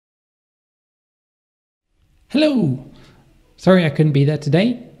Hello! Sorry I couldn't be there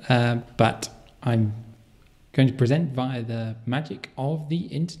today, but I'm going to present via the magic of the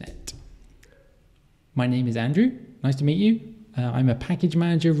internet. My name is Andrew. Nice to meet you. I'm a package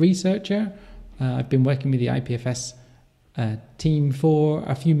manager researcher. I've been working with the IPFS team for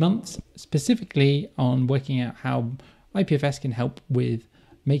a few months, specifically on working out how IPFS can help with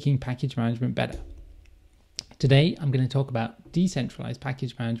making package management better. Today, I'm going to talk about decentralized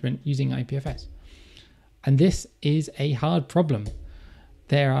package management using IPFS. And this is a hard problem.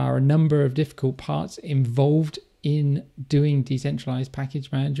 There are a number of difficult parts involved in doing decentralized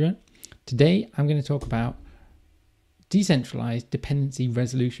package management. Today, I'm going to talk about decentralized dependency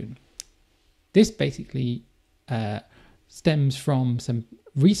resolution. This basically stems from some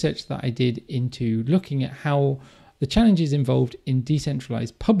research that I did into looking at how the challenges involved in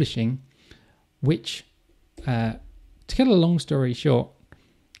decentralized publishing, which, to cut a long story short,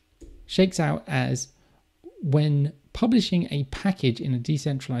 shakes out as when publishing a package in a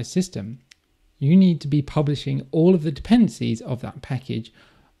decentralized system, you need to be publishing all of the dependencies of that package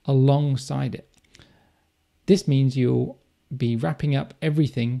alongside it. This means you'll be wrapping up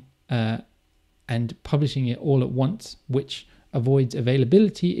everything and publishing it all at once, which avoids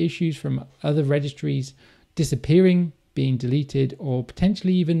availability issues from other registries disappearing, being deleted, or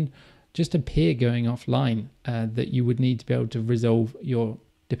potentially even just a peer going offline that you would need to be able to resolve your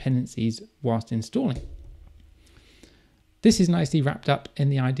dependencies whilst installing. This is nicely wrapped up in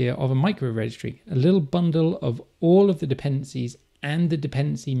the idea of a micro-registry, a little bundle of all of the dependencies and the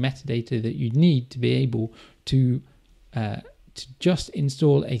dependency metadata that you need to be able to just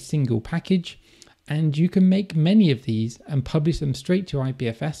install a single package. And you can make many of these and publish them straight to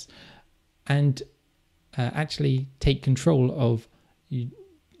IPFS and actually take control of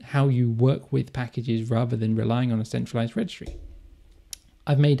how you work with packages rather than relying on a centralized registry.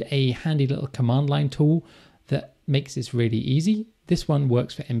 I've made a handy little command line tool that makes this really easy. This one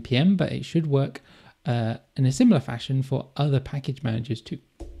works for NPM, but it should work in a similar fashion for other package managers too.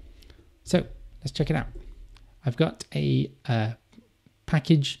 So let's check it out. I've got a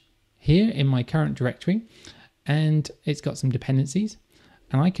package here in my current directory, and it's got some dependencies,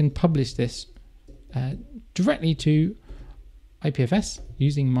 and I can publish this directly to IPFS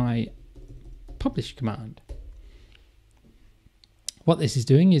using my publish command. What this is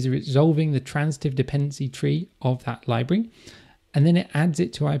doing is resolving the transitive dependency tree of that library, and then it adds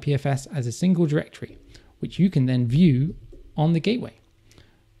it to IPFS as a single directory, which you can then view on the gateway.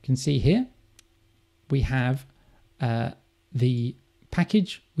 You can see here we have the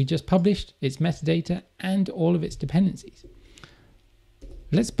package we just published, its metadata, and all of its dependencies.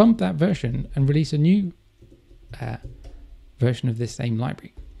 Let's bump that version and release a new version of this same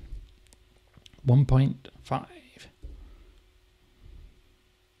library, 1.5.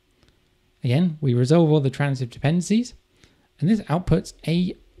 Again, we resolve all the transitive dependencies, and this outputs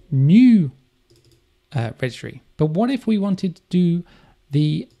a new registry. But what if we wanted to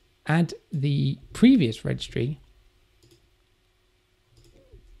do add the previous registry?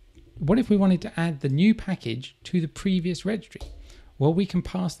 What if we wanted to add the new package to the previous registry? Well, we can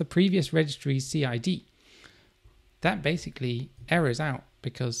pass the previous registry's CID. That basically errors out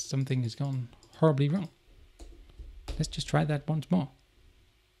because something has gone horribly wrong. Let's just try that once more.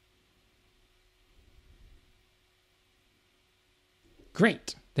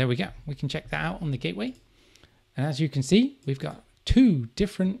 Great, there we go. We can check that out on the gateway. And as you can see, we've got two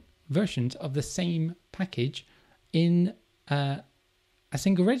different versions of the same package in a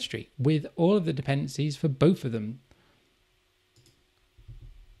single registry with all of the dependencies for both of them.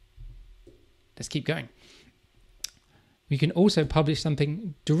 Let's keep going. We can also publish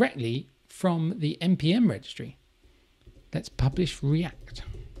something directly from the NPM registry. Let's publish React.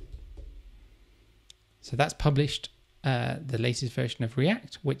 So that's published the latest version of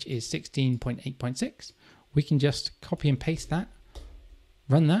React, which is 16.8.6. We can just copy and paste that,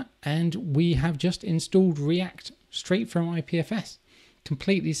 run that, and we have just installed React straight from IPFS,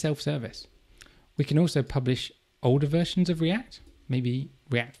 completely self-service. We can also publish older versions of React, maybe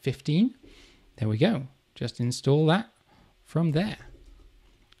React 15. There we go. Just install that from there,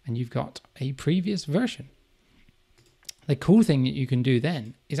 and you've got a previous version. The cool thing that you can do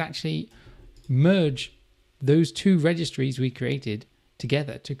then is actually merge those two registries we created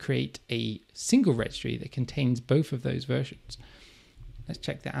together to create a single registry that contains both of those versions. Let's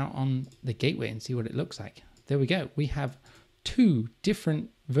check that out on the gateway and see what it looks like. There we go. We have two different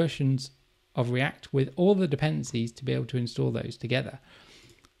versions of React with all the dependencies to be able to install those together.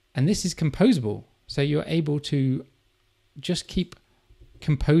 And this is composable, so you're able to just keep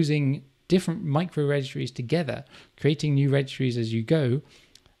composing different micro registries together, creating new registries as you go,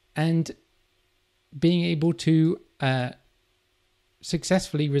 and being able to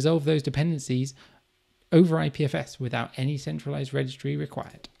successfully resolve those dependencies over IPFS without any centralized registry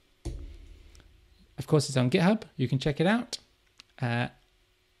required. Of course, it's on GitHub. You can check it out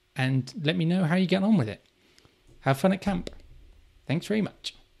and let me know how you get on with it. Have fun at camp. Thanks very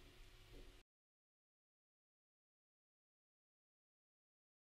much.